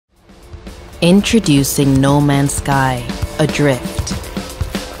Introducing No Man's Sky, Adrift.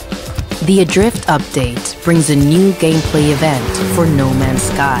 The Adrift update brings a new gameplay event for No Man's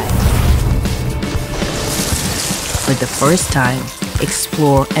Sky. For the first time,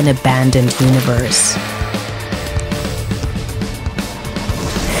 explore an abandoned universe.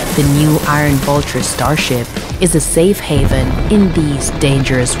 The new Iron Vulture Star Ship is a safe haven in these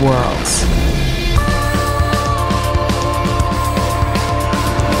dangerous worlds.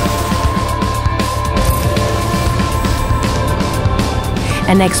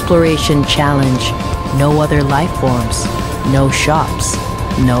 An exploration challenge, no other life forms, no shops,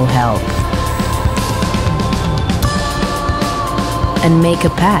 no help. And make a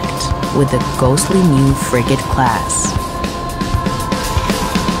pact with the ghostly new frigate class.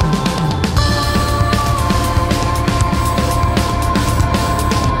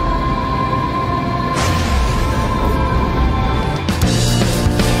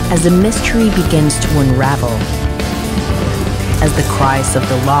 As the mystery begins to unravel, as the cries of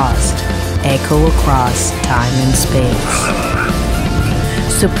the lost echo across time and space,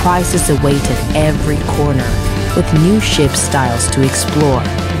 surprises await at every corner with new ship styles to explore.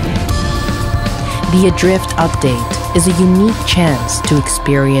 The Adrift update is a unique chance to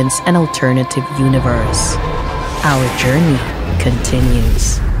experience an alternative universe. Our journey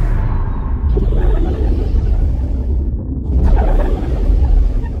continues.